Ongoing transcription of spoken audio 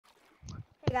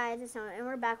Hey guys, it's Noah, and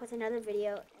we're back with another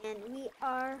video, and we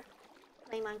are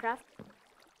playing Minecraft.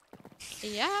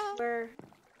 Yeah. We're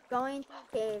going through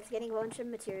caves, getting a bunch of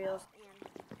materials, and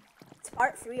it's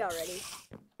part 3 already.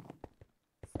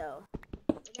 So,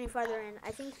 we're getting farther in.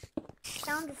 I think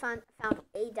found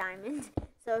a diamond.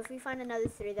 So if we find another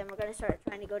 3, then we're going to start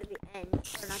trying to go to the end.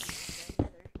 Or not the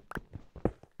nether.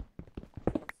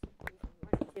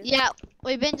 Yeah,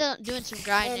 we've been doing some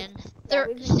grinding. Yeah,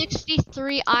 we've been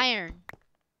 63 iron.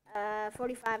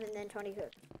 45 and then 20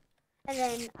 cook. And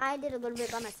then I did a little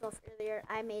bit by myself earlier.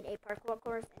 I made a parkour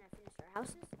course and I finished our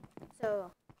houses.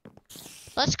 So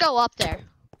Let's go up there.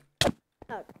 oh,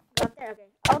 go up there. Okay,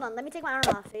 hold on. Let me take my arm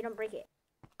off so you don't break it.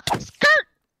 Skirt.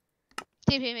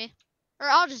 TP me, or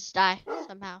I'll just die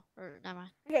somehow. Or never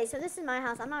mind. Okay, so this is my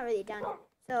house. I'm not really down here.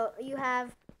 So you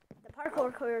have the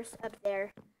parkour course up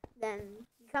there. Then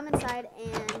you come inside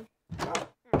and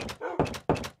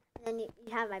then you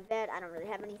have my bed. I don't really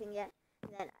have anything yet.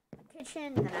 And then a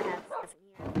kitchen. And then I have stuff in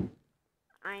here.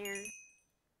 Iron.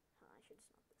 Oh, I should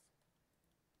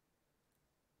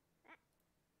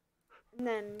smell this. And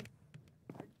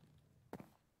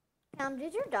then,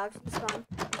 did your dogs despawn?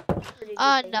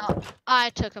 No,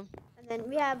 I took him. And then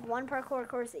we have one parkour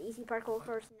course, the easy parkour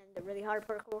course, and then the really hard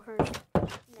parkour course.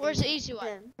 Where's the easy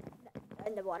one?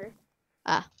 In the water.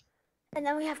 Ah. And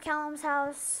then we have Callum's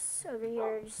house over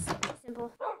here, just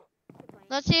simple.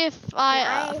 Let's see if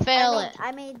I fail it.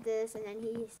 I made this, and then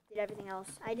he did everything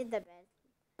else. I did the bed,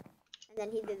 and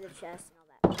then he did the chest and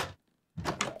all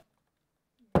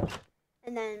that.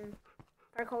 And then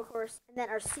parkour course, and then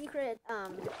our secret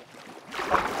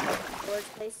storage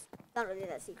place. It's not really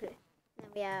that secret. And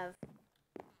then we have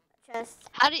a chest.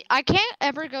 I can't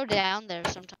ever go down there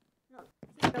sometimes. No,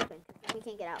 keep it open, because we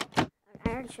can't get out. I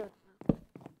already showed.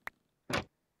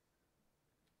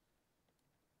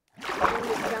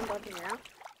 Jump up and down.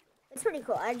 It's pretty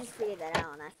cool. I just figured that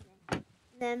out on accident. And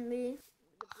then the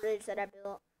bridge that I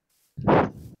built.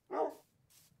 And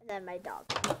then my dog.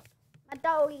 My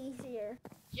doggy's here.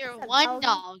 You're one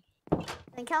dog.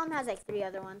 And Callum has like 3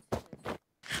 other ones.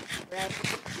 Bread.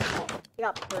 You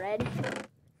got bread.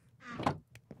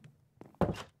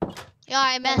 Yeah,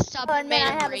 I messed up and made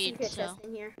I him have read. a secret So. chest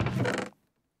in here. I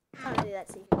don't do that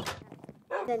secret.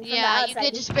 Then Yeah, you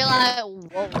could just be like,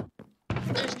 whoa.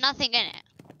 There's nothing in it.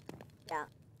 Yeah.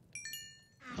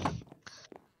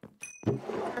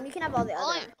 You can have all the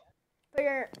other.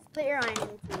 Split your iron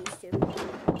into these 2.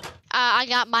 I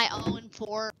got my own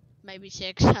 4, maybe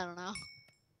 6. I don't know.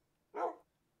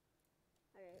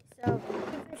 Okay, so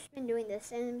we've just been doing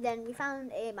this, and then we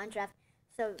found a Minecraft.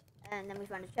 So, and then we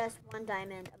found a chest, 1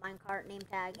 diamond, a minecart, name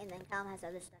tag, and then Callum has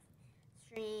other stuff: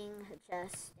 string, a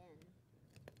chest, and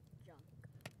junk.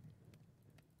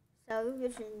 So we've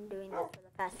just been doing this for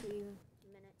the past few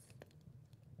minutes,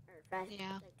 or like 20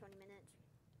 minutes.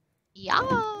 Yeah.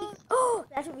 Oh,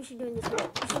 that's what we should do in this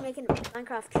video. We should make a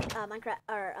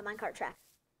minecart track.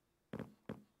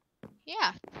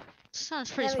 Yeah.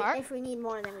 Sounds pretty smart. If we need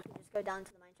more, then we can just go down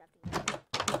to the Minecraft.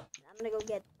 I'm gonna go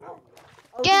get.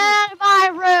 Get out of my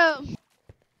room!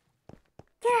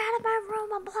 Get out of my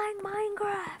room! I'm playing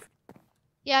Minecraft.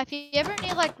 Yeah, if you ever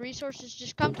need like resources,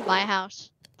 just come to my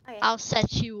house. Okay. I'll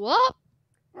set you up.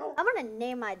 I'm gonna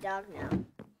name my dog now.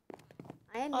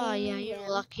 I am. Oh yeah, naming you're him.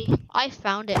 lucky. I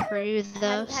found it for you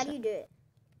though. How do you do it?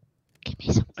 Give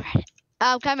me some credit.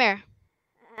 Come here.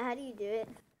 How do you do it?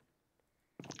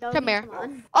 Come here. Come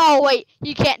on. Oh wait,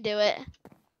 you can't do it.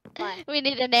 Why? We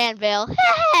need an anvil.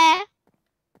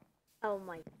 Oh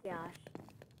my gosh.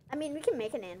 I mean, we can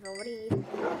make an anvil. What do you need?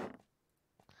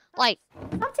 Like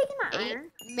Stop taking my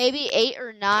iron. Maybe 8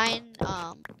 or 9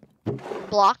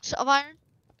 blocks of iron.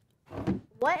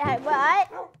 What? What?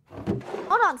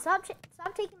 Hold on. Stop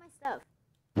taking my stuff.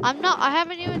 I'm not. I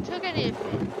haven't even took any of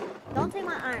it. Don't take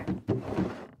my iron.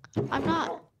 I'm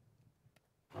not.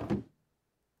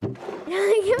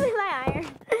 Give me my iron.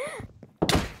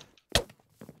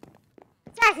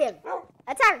 Attack him.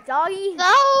 Attack, doggy.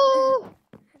 No.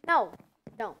 No.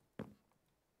 Don't.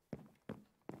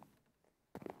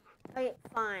 Okay,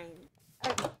 fine.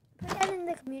 Right, put that in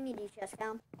the community chest,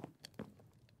 Callum.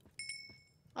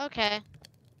 Okay.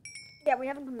 Yeah, we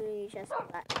have a community chest for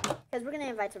that. Because we're going to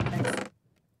invite some friends.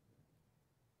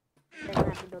 They're going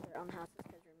to have to build their own houses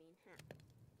because we're mean.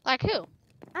 Like who?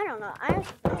 I don't know. I have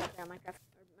friends on Minecraft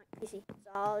or my PC, so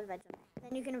I'll invite them.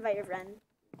 Then you can invite your friend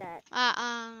that...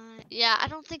 Yeah, I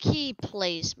don't think he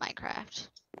plays Minecraft.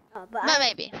 Oh, but no,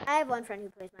 maybe. I have one friend who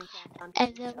plays Minecraft on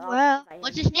And PC, the so world.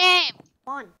 What's his name?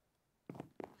 Juan.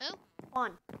 Who?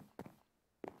 Juan.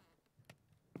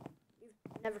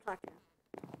 You've never talked to him.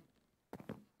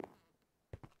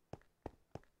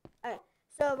 Okay,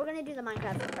 So we're gonna do the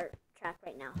Minecraft part track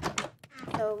right now.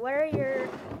 So where are your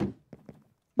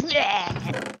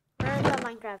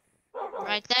Minecraft?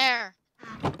 Right there.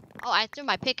 Oh, I threw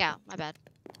my pick out. My bad.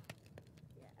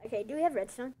 Okay, do we have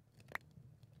redstone?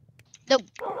 Nope.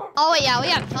 Oh yeah, we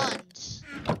have tons.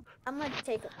 I'm gonna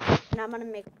take it and I'm gonna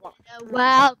make a block.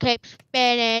 Wow, keep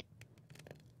spinning.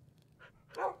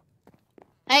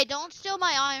 Hey, don't steal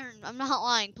my iron. I'm not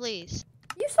lying, please.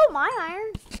 You stole my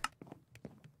iron.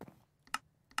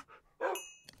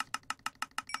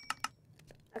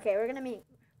 Okay, we're gonna make.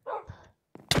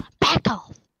 Back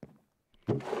off.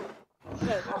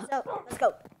 Okay, so let's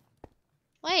go.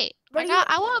 Wait, Where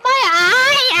I want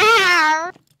my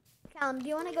iron. Callum, do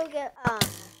you want to go get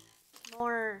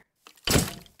more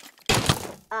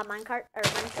minecart or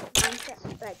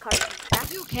minecart like cart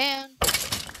back? You can.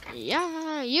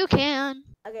 Yeah, you can.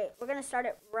 Okay, we're gonna start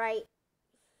it right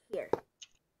here.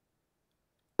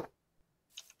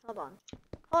 Hold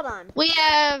on. We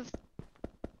have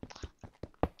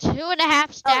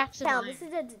 2.5 stacks of Callum, iron. this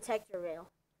is a detector rail.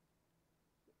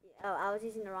 Oh, I was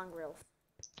using the wrong rails.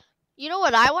 You know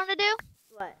what I want to do?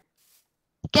 What?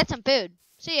 Get some food.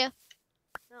 See ya.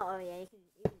 Oh yeah, you can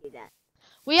do that.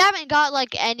 We haven't got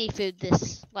like any food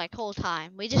this like whole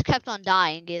time. We just kept on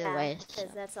dying either way.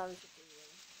 Because that's all we could do.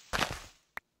 Really.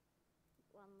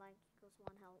 1 like equals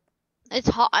 1 help. It's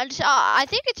hard. I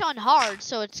think it's on hard,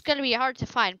 so it's gonna be hard to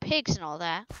find pigs and all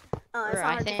that. Oh, it's Or not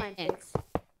I hard to find think- pigs.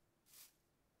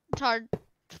 It's hard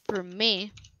for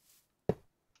me.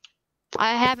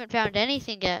 I haven't found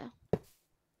anything yet.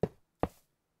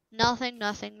 Nothing.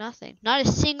 Not a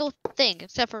single thing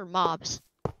except for mobs.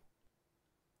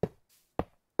 Let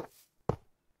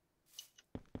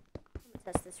me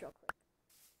test this real quick.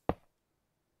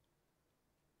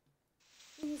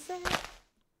 You said it.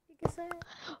 You can say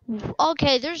it.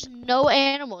 Okay, there's no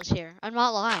animals here. I'm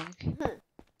not lying. Let's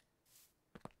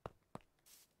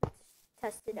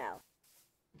test it out.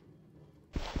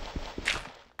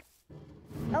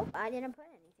 Oh, I didn't put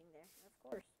anything there, of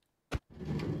course.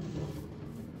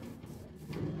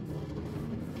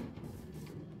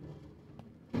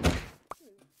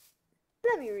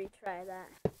 Let me retry that.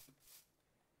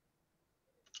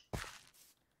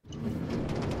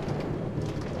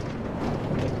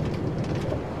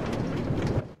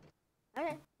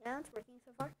 Okay, yeah, it's working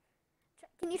so far.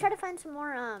 Can you try to find some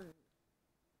more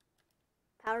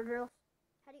power drills?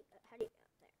 How do you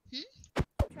there?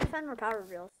 Try to find more power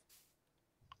drills.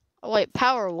 Oh, wait,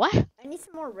 power what? I need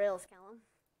some more rails, Callum.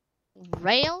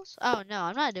 Rails? Oh no,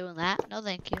 I'm not doing that. No,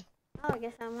 thank you. Oh, I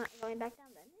guess I'm not going back down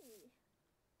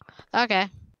then. Okay.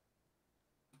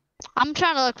 I'm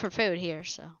trying to look for food here,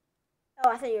 so. Oh,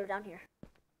 I thought you were down here.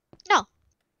 No.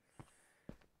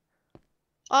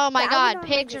 Oh my Yeah, I would god,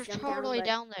 normally pigs are just jump down, totally but-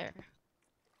 down there.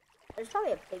 There's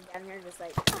probably a pig down here just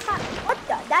like, what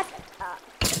the? That's,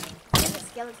 the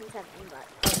skeletons have aimbot.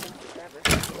 Oh, thank you forever.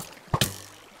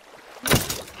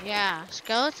 Yeah,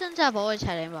 skeletons have always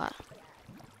had aimbot.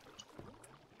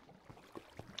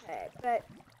 Okay, but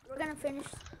we're gonna finish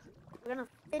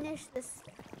this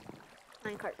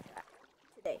minecart track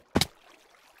today.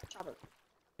 Probably.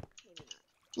 Maybe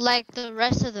not. Like the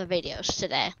rest of the videos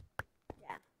today.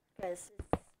 Yeah, because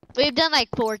We've done like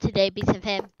 4 today because of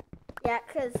him.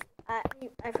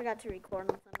 I forgot to record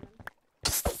on some of them.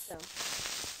 So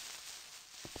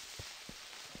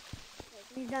like,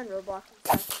 we've done Roblox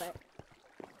and stuff,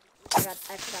 but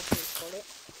I forgot to record it.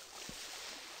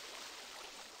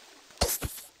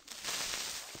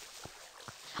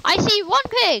 I see 1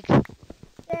 pig!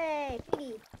 Yay,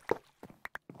 piggy!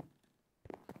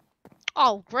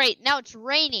 Oh great, now it's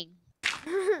raining.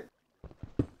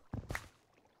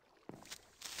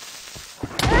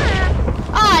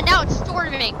 Ah, now it's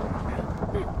storming.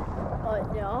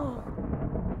 Oh no.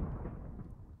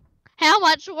 How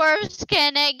much worse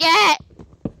can it get?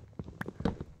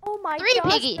 Oh my 3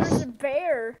 gosh, piggies. there's a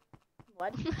bear.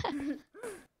 What?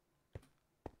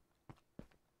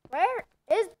 Where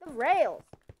is the rails?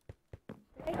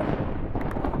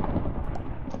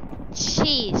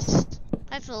 Jeez,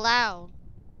 that's loud.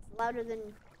 It's louder than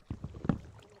the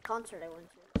concert I went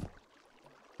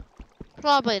to.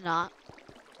 Probably not.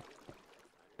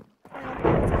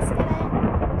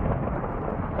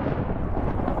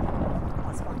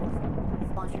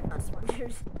 Sponsored, not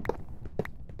sponsors.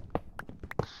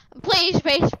 Please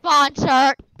be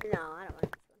sponsored. No, I don't want to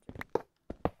be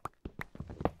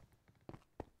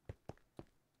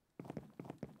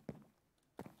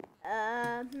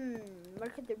sponsored. Where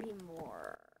could there be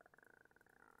more?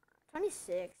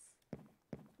 26.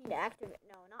 Need to activate.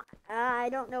 No, not. I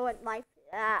don't know what life.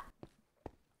 I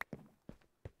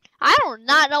do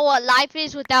not know what life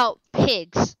is without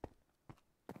pigs.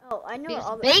 Oh Oh, I know Because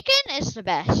all the. bacon is the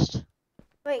best.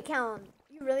 Wait, Callum,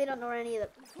 you really don't know any of the.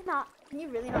 You cannot. Can you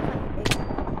really not find bacon?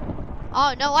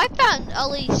 Oh no, I found at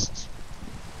least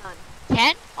None.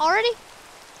 10 already.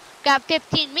 Got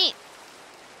 15 meat.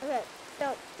 Okay,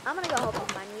 so I'm gonna go help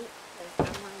with my meat because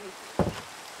I'm hungry.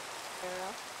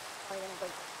 Arrow. Probably gonna go.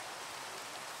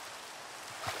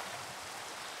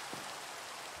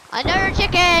 Another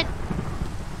chicken.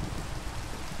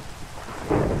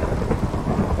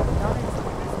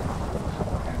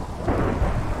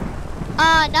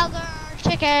 Another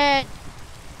chicken.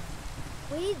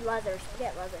 We need leather, so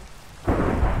get leather. I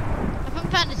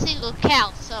haven't found a single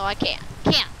cow, so I can't.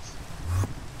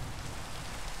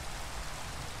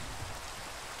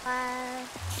 Ah!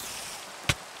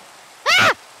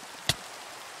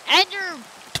 Ender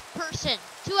person.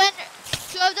 Two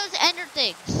of those ender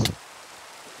things.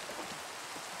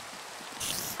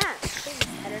 This is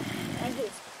better. I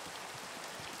hate.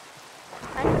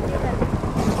 I can do that.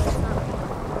 It's not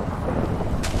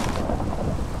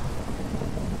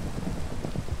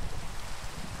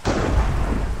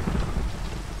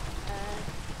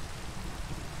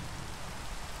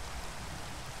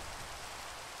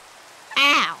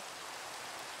Ow.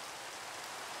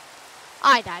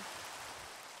 I died.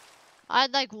 I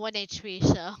had like 1 HP,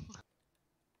 so.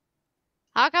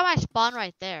 How come I spawn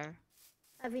right there?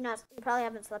 Have you not? You probably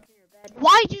haven't slept in your bed.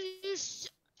 Why'd you use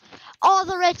all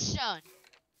the redstone?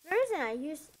 There isn't. I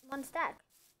used 1 stack.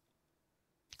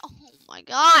 Oh my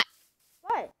god.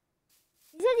 What?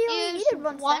 You said you only Use needed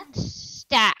 1 one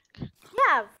stack. stack.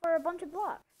 Yeah, for a bunch of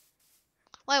blocks.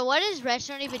 Wait, what is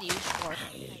redstone even used for?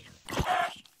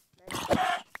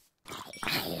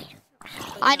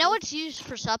 I know it's used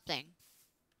for something.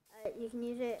 You can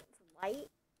use it for light,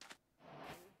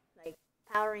 like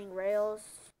powering rails.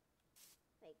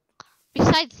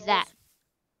 Besides that.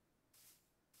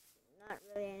 Not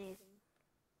really anything.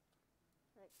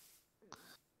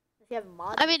 If you have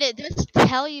mods. I mean, it does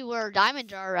tell you where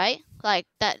diamonds are, right? Like,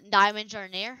 that diamonds are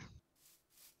near.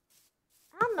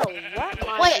 I don't know what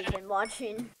mods you've been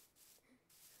watching.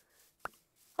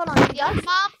 Hold on. The Yes,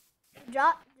 Mom?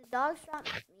 the dogs drop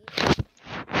meat.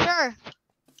 Sure.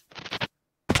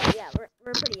 Oh, yeah, we're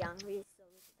pretty young. We still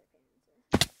live with our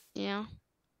parents. Yeah.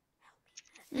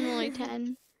 I'm only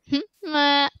 10.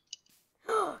 Meh.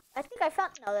 I think I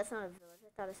found. No, that's not a village. I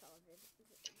thought I saw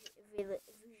a village.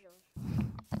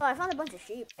 Oh, I found a bunch of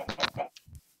sheep.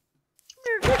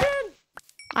 Chicken!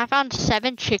 I found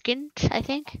 7 chickens, I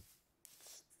think.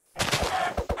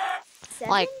 7?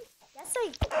 Like, That's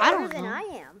like I better don't than know. I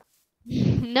am.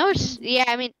 No, it's, yeah,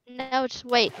 I mean, no, it's,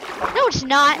 wait. No, it's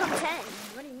not. I'm 10.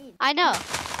 What do you mean? I know.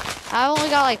 I only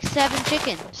got like 7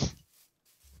 chickens.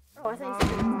 Oh, I thought you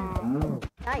said you were 10.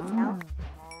 Die, cow.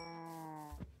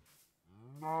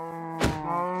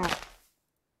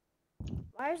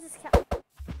 Why is this cow?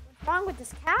 What's wrong with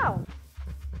this cow?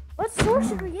 What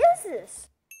sorcery is this?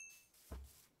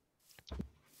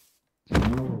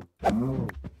 What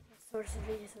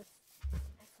sorcery is this?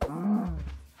 I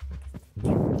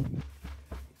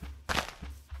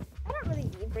don't really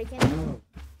need break-in.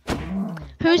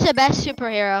 Who's the best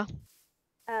superhero?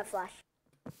 Flash.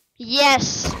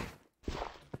 Yes.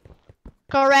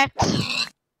 Correct.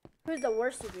 Who's the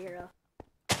worst superhero?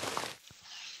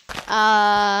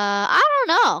 I don't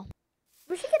know.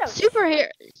 We should get a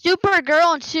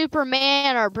Supergirl and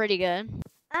Superman are pretty good.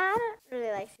 I don't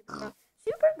really like Supergirl.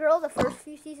 Supergirl, the first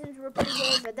few seasons were pretty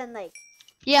good, but then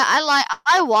Yeah,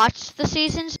 I watched the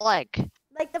seasons like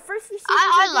the first few seasons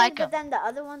I were like good, but then the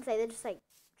other ones they just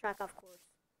track off course.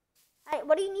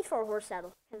 What do you need for a horse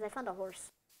saddle? Because I found a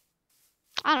horse.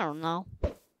 I don't know.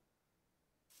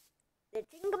 Did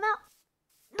chicken come out?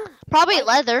 Probably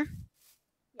leather.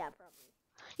 Yeah, probably.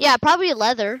 Yeah, probably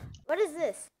leather. What is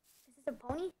this? Is this a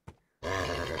pony?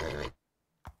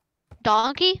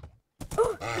 Donkey?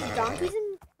 There's donkeys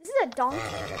in. This is a donkey.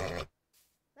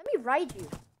 Let me ride you.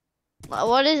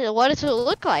 What is it? What does it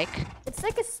look like? It's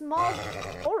like a small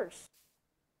horse.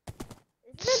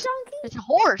 Is it a donkey? It's a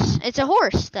horse. It's a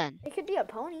horse then. It could be a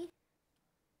pony.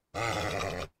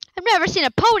 I've never seen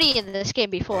a pony in this game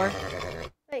before.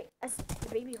 Wait, a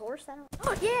baby horse? I don't.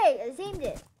 Oh, yay! I tamed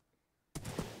it.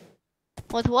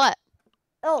 With what?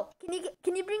 Oh, can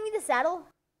you bring me the saddle?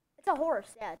 It's a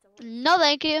horse. Yeah, it's a horse. No,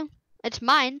 thank you. It's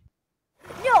mine.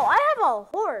 No, I have a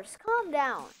horse. Calm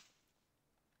down.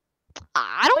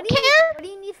 I don't What do you care. What do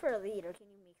you need for a lead, or can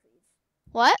you make leads?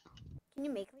 What? Can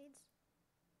you make leads?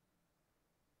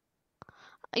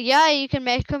 Yeah, you can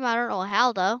make them. I don't know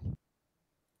how though.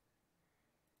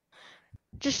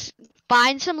 Just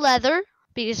find some leather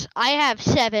because I have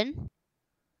 7.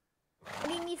 What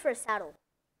do you need for a saddle?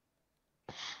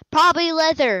 Probably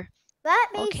leather.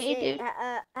 That makes Okay, it. dude.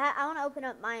 I want to open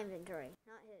up my inventory,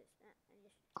 not his.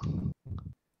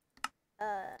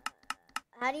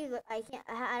 How do you look? I can't.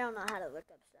 I don't know how to look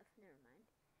up stuff. Never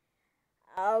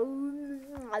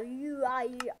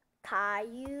mind.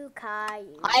 Caillou.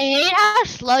 I hate how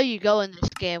slow you go in this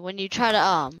game when you try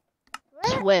to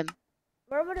swim.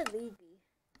 Where would it lead me?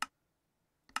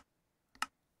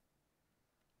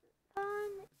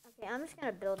 Okay, I'm just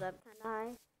gonna build up kind of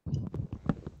high.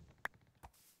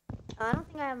 I don't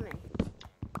think I have many.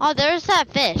 Oh, there's that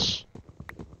fish.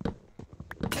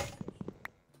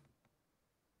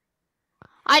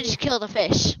 I just killed a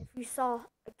fish. If you saw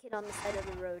a kid on the side of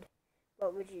the road,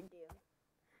 what would you do?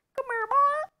 Come here,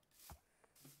 boy.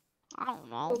 I don't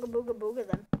know. Booga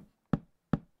them.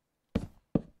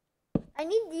 I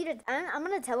need you to. I'm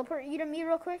gonna teleport you to me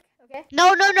real quick, okay?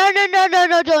 No, don't.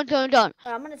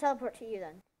 I'm gonna teleport to you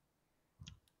then.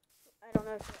 I don't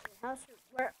know if you're at your house or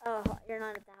where. Oh, you're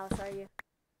not at the house, are you?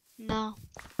 No.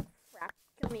 Crap.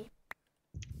 Kill me.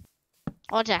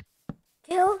 One sec.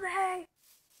 Kill me.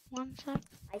 One sec.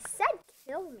 I said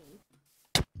kill me.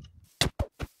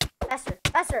 Faster.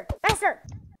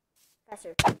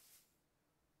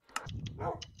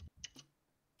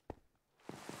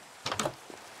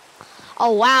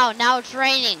 Oh wow, now it's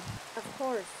raining. Of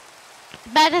course.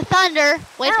 Back to thunder.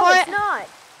 Wait no, for it's it. not.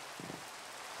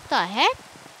 What the heck?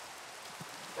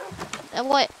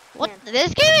 What? Command.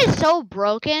 This game is so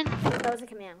broken. That was a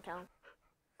command, Callum.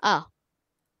 Oh.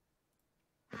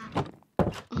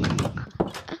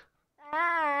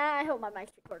 I hope my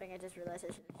mic's recording. I just realized I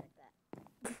should have checked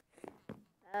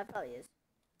that. Probably is.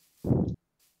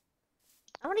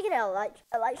 I want to get a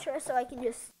elytra so I can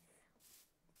just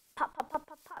pop.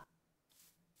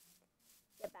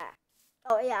 Get back.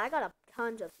 Oh yeah, I got a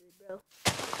tons of food, bro.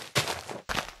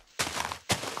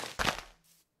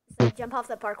 So jump off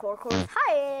the parkour course.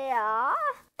 Hiya!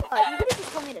 You could have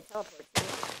just told me to teleport to you.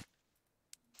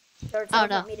 Or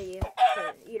teleport me to you.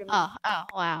 Or you to me. Oh,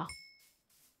 wow.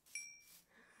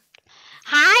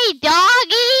 Hi,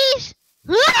 doggies!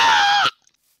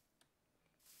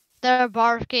 They're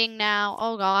barking now.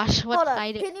 Oh gosh, what Hold up.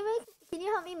 I do? Can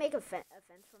you help me make a fence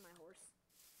for my horse?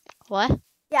 What?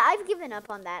 Yeah, I've given up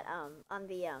on that. On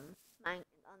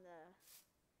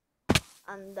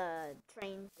the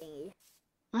train thingy.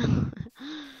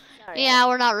 Sorry. Yeah,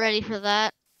 we're not ready for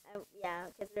that. Yeah,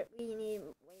 because we need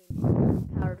way more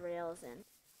powered rails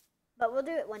but we'll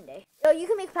do it one day. Oh, you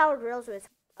can make powered rails with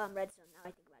redstone. Now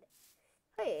I think about it.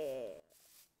 Hey.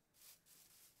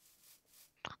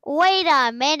 Wait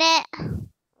a minute.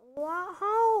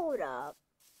 Hold up.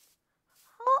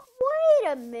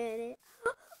 Wait a minute.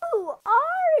 Who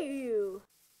are you?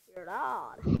 Your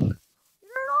dad.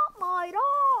 You're not my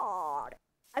dad.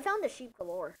 I found a sheep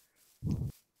galore.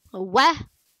 What?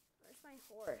 Where's my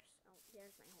horse? Oh,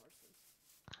 there's my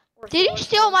horsey. Did you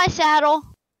steal my saddle?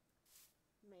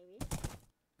 Maybe.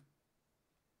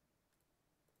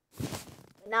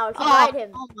 But now I can ride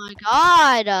him. Oh my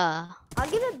god. I'll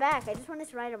give it back. I just want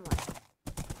to ride him once.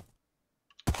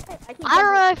 I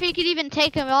don't know if you could even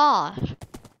take him off.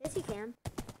 Yes, you can.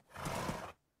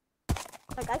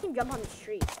 Like, I can jump on the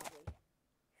tree.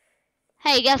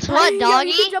 Hey, guess what, doggy?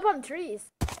 You can jump on trees.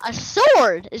 A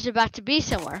sword is about to be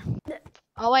somewhere.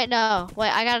 Oh, wait, no. Wait,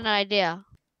 I got an idea.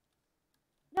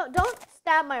 No, don't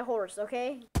stab my horse,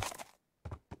 okay?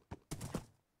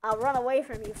 I'll run away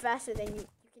from you faster than you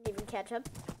can even catch up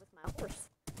with my horse.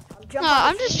 No,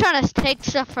 I'm just trying to take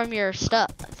stuff from your thing.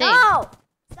 No!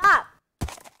 Stop!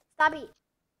 Stop it.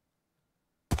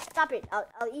 Stop it.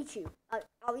 I'll eat you.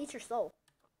 I'll eat your soul.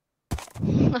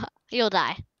 You'll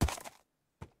die.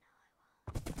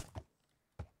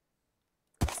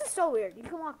 This is so weird. You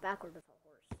can walk backward with a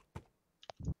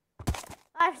horse.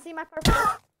 I see my purple.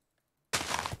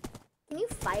 Can you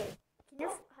fight? Can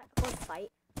your horse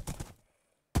fight?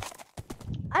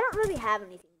 I don't really have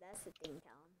anything. That's the thing,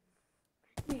 Callum.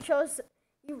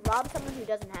 You robbed someone who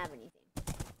doesn't have anything.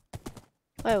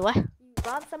 Wait, what? You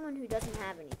robbed someone who doesn't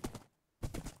have anything.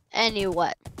 Any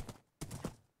what?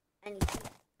 Anything.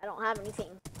 I don't have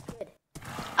anything. Good.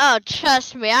 Oh,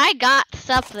 trust me, I got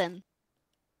something.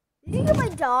 Did you get my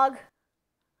dog?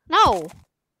 No.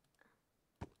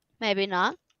 Maybe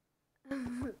not.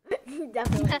 You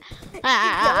definitely.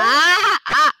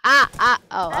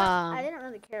 Oh, I didn't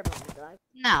really care about my dog.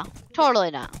 No,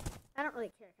 totally not. I don't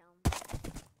really care, Callum.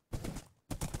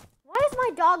 Why is my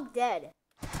dog dead?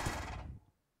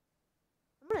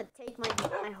 I'm gonna take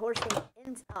my horsey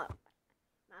inside.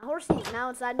 My horsey is now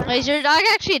inside my. Wait, is your dog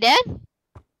actually dead?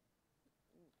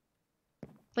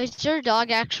 Wait, is your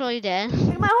dog actually dead?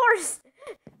 Look at my horse!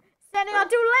 Standing on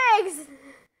 2 legs!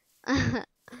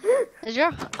 Is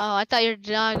your? Oh, I thought your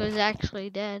dog was actually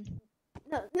dead.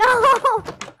 No. No.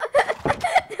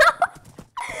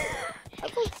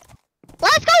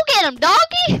 Let's go get him,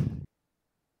 doggy.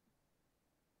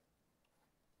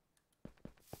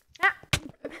 Ah.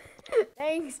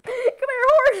 Thanks. Come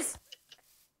here, horse.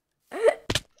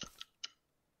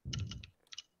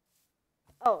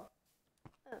 Oh.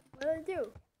 What did I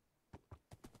do?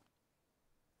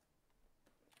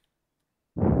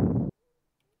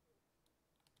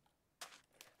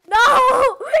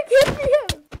 No! Give me him!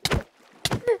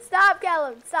 Stop,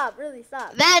 Callum. Stop. Really,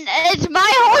 stop. Then it's my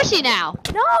horsey now.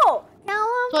 No! Callum!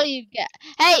 That's what you get.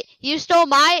 Hey, you stole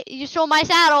my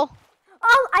saddle.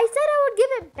 Oh, I said I would give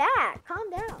it back. Calm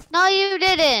down. No, you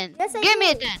didn't. Yes, I Give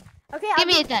me did. it then. Okay, Give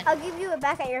me it then. I'll give you it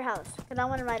back at your house because I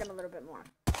want to ride him a little bit more.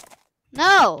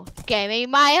 No, give me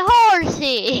my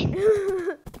horsey. Ding,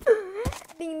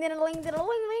 ding, ling, ding, ling, ling,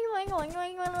 ling, ling,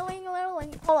 ling, ling, ling,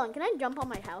 ling. Hold on, can I jump on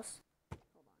my house? Hold on,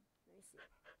 let me see.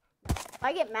 If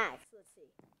I get max, let's see.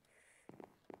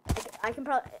 I can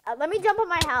probably. Let me jump on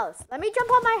my house. Let me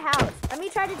jump on my house. Let me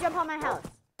try to jump on my house.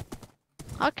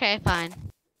 Okay, fine.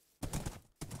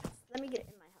 Let me get it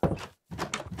in my house.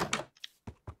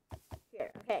 Here,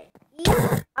 okay.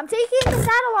 I'm taking the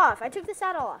saddle off. I took the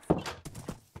saddle off.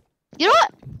 You know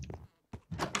what?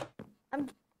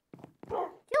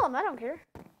 Kill him. I don't care.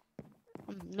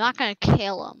 I'm not gonna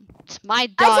kill him. It's my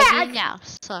doggy now.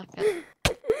 Suck it.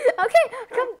 Okay,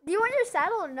 come. Do you want your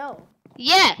saddle or no?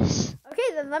 Yes.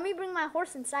 Okay, then let me bring my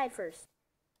horse inside first.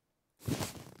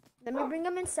 Let me bring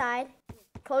him inside.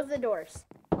 Close the doors.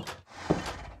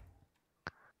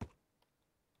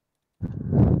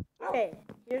 Okay,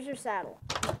 here's your saddle.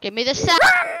 Give me the saddle.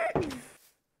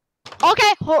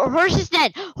 Okay, horse is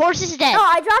dead. Horse is dead. Oh,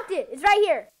 I dropped it. It's right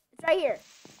here. It's right here.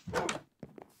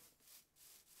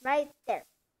 Right there.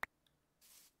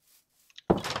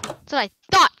 That's what I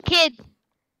thought, kid.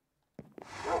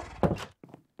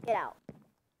 Get out.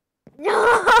 No!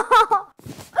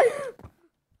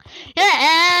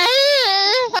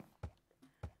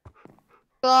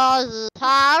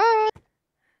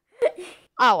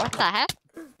 Oh, what the heck?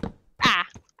 Ah,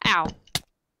 ow.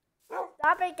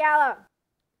 Stop it, Callum.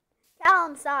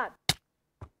 Callum, stop.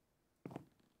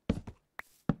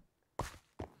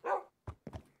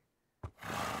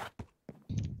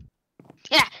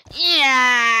 Yeah,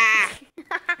 yeah.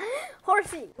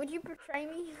 Horsey, would you betray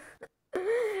me?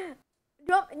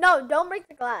 Don't break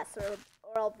the glass or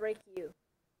I'll break you.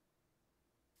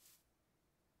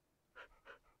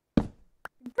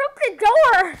 Broke the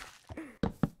door!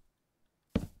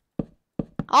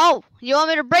 Oh, you want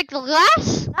me to break the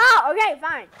glass? Oh, okay,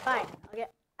 fine. I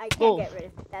can't Oh. get rid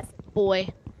of it. That's it. Boy.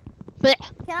 Blech,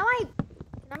 Can I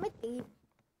thief?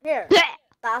 Here. blech,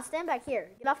 I'll stand back here.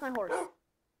 Get off my horse.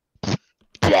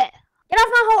 blech. Get off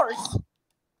my horse!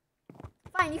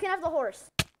 Fine, you can have the horse.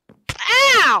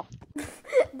 Ow! Do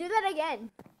that again.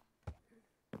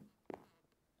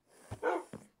 Can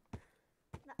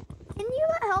you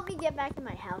help me get back in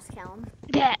my house, Callum?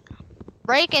 Blech.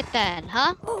 Break it then,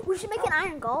 huh? Oh, we should make an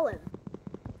iron golem.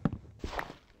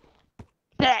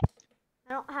 Blech, I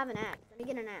don't have an axe. Let me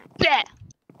get an axe. blech.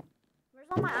 Where's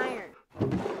all my iron? Oh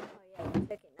yeah, you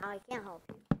took it. Now I can't help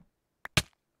you.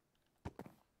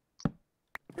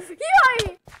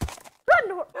 Yay!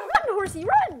 Run, horsey,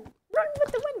 run! Run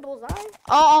with the wind, bullseye.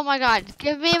 Oh my god,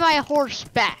 give me my horse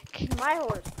back. My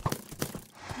horse.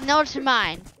 No, it's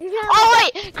mine. You can have Oh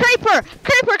wait, Creeper!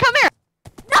 Creeper, come here!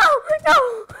 No!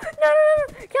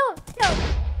 Kill him!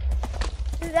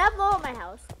 Did that blow up my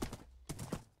house?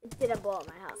 It didn't blow up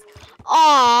my house.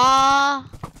 Aww.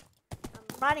 I'm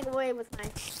riding away with my...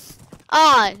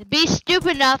 Be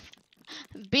stupid enough,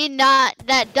 be not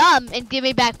that dumb, and give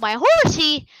me back my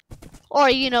horsey, or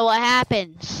you know what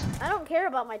happens. I don't care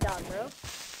about my dog, bro.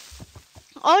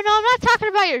 Oh no, I'm not talking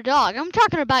about your dog. I'm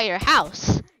talking about your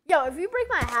house. Yo, if you break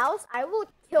my house, I will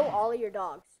kill all of your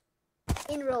dogs.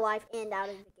 In real life and out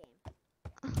of the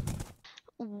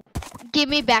game. Give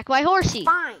me back my horsey.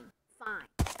 Fine.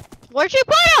 Where'd you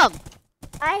put him?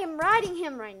 I am riding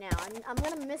him right now. I'm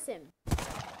gonna miss him.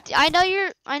 I know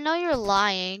you're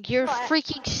lying. You're Oh,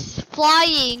 freaking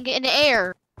flying in the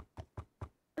air.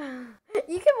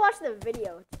 You can watch the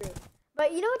video too.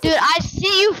 But you know what? Dude, I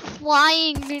see you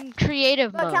flying in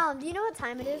creative But mode. Callum, do you know what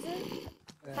time it is?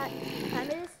 Time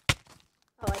it is?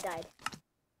 Oh, I died.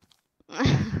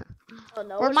 Oh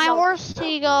no. Where'd my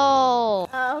horsey go?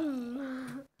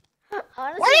 Honestly,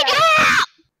 Where'd he go?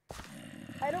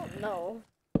 I don't know.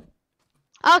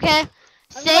 Okay.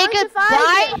 Say going to find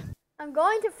goodbye. him. I'm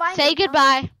going to find him. Say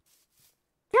goodbye.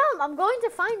 Callum, I'm going to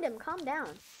find him. Calm down.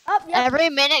 Oh, yeah. Every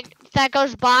minute that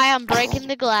goes by, I'm breaking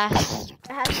the glass.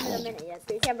 It hasn't been a minute yet,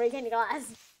 so you can't break any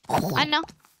glass. I know.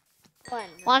 One.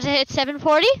 Once I hit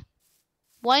 740,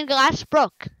 one glass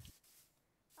broke.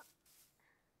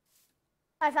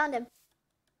 I found him.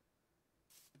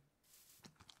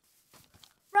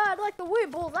 Ride like the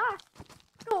wind, bullseye.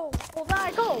 Go,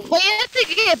 bullseye, go. Well, you have to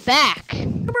get back.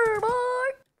 Come here, boy.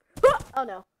 Oh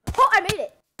no. Oh, I made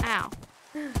it. Ow.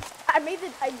 I made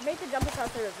the jump across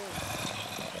the ravine.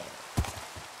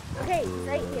 Okay, he's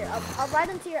right here. I'll ride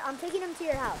him to your. I'm taking him to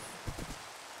your house.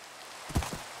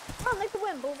 Oh, like the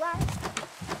wind, bullseye.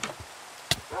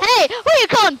 Hey, what are you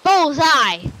calling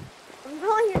bullseye? I'm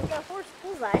calling your horse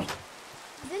bullseye.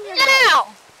 He's in your house. Now.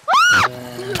 Ah!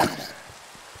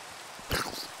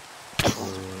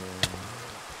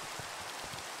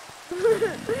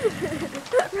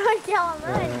 Run, Callum,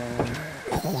 run.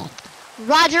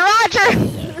 Roger, Roger.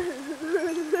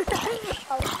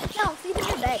 Oh, Callum, sleep in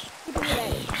your bed. Sleep in your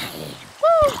bed. Woo!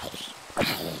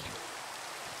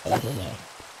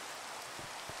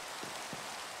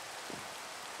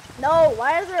 No, why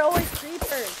are there always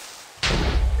creepers?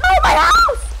 Oh, my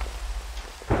house!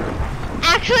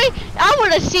 Actually, I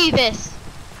want to see this.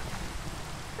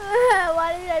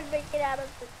 Why did I make it out of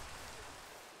the...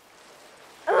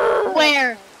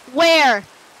 Where? Where?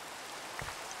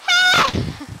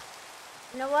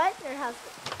 You know what? Your house.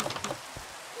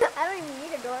 I don't even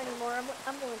need a door anymore.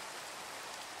 I'm going.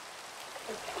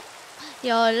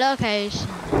 Your location.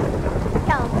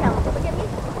 Callum, look at me.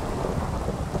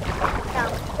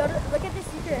 Callum, look at the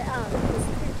secret. The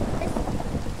secret place.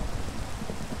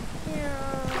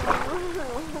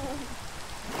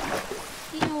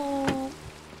 You.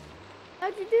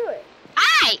 How'd you do it?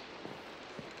 Aye.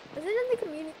 Was it in the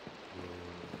community?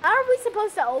 How are we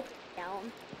supposed to open it,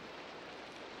 Callum?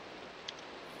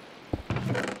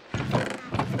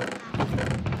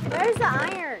 Where's the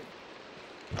iron?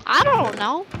 I don't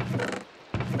know.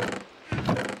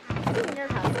 It's in your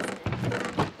house, isn't it?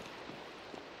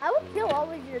 I would kill all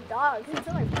of your dogs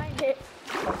until I find it.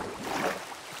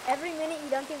 Every minute you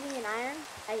don't give me an iron,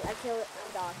 I kill a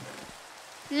dog.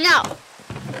 No.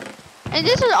 And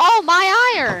this is all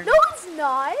my iron. No, it's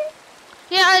not.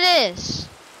 Yeah, it is.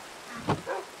 You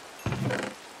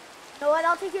know what?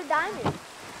 I'll take your diamond.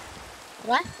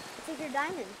 What? I'll take your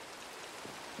diamond.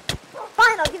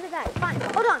 Fine, I'll give it back. Fine.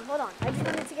 Hold on. I just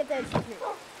wanted to get the achievement.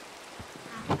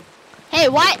 Hey,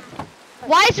 why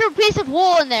is there a piece of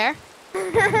wool in there?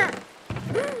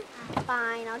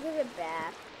 Fine, I'll give it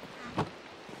back.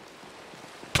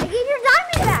 I gave your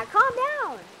diamond back. Calm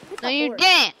down. No, you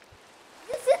didn't.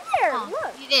 It's in there. Oh,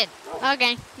 Look. you did.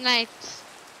 Okay, nice.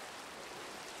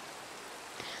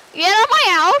 Get out of my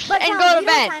house But and Tom, go do to you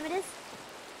know bed. what time it is?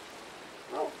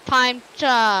 Time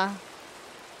to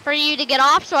for you to get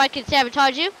off so I can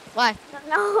sabotage you. Why?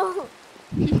 No.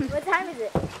 What time is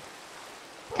it?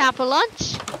 Time for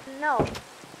lunch. No.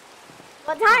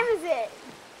 What time is it?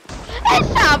 It's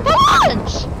time for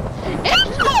lunch.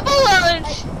 It's time for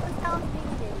lunch. Let's tell him being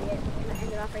an idiot and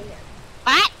end it off right here.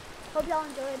 What? Hope y'all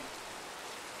enjoyed.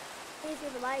 Please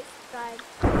leave a like, subscribe.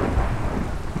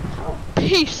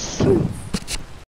 Peace.